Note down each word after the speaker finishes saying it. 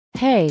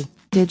Hey,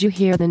 did you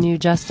hear the new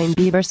Justin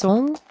Bieber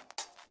song?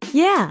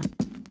 Yeah,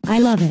 I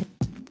love it.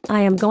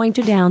 I am going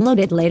to download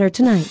it later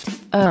tonight.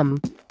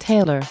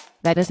 Taylor,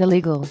 that is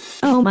illegal.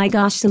 Oh my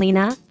gosh,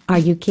 Selena, are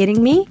you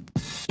kidding me?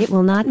 It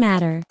will not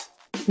matter.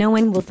 No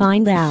one will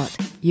find out.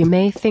 You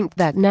may think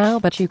that now,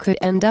 but you could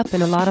end up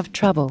in a lot of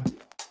trouble.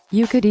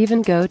 You could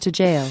even go to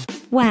jail.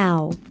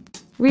 Wow.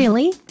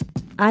 Really?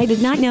 I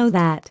did not know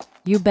that.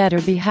 You better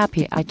be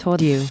happy I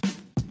told you.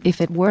 If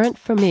it weren't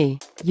for me,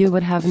 you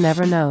would have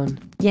never known.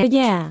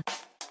 Yeah.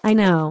 I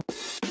know.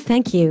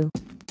 Thank you.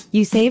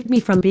 You saved me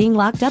from being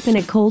locked up in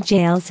a cold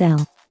jail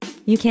cell.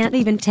 You can't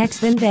even text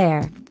them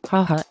there.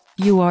 Haha,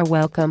 you are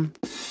welcome.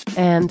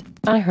 And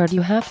I heard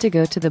you have to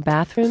go to the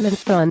bathroom in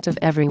front of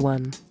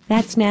everyone.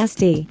 That's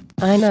nasty.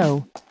 I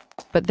know.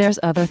 But there's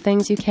other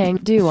things you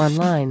can't do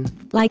online.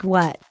 Like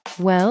what?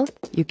 Well,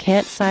 you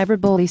can't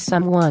cyberbully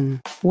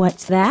someone.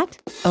 What's that?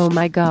 Oh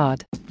my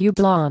god, you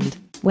blonde.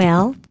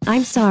 Well,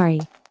 I'm sorry.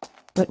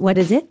 But what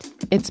is it?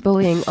 It's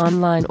bullying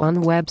online on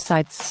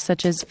websites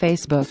such as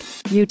Facebook,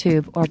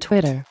 YouTube, or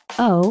Twitter.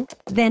 Oh,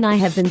 then I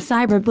have been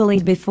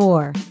cyberbullied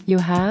before. You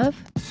have?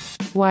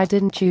 Why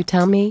didn't you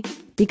tell me?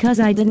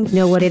 Because I didn't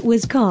know what it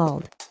was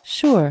called.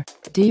 Sure.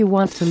 Do you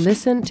want to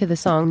listen to the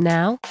song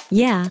now?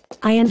 Yeah,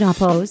 I and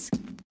oppose.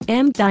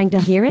 Am dying to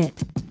hear it.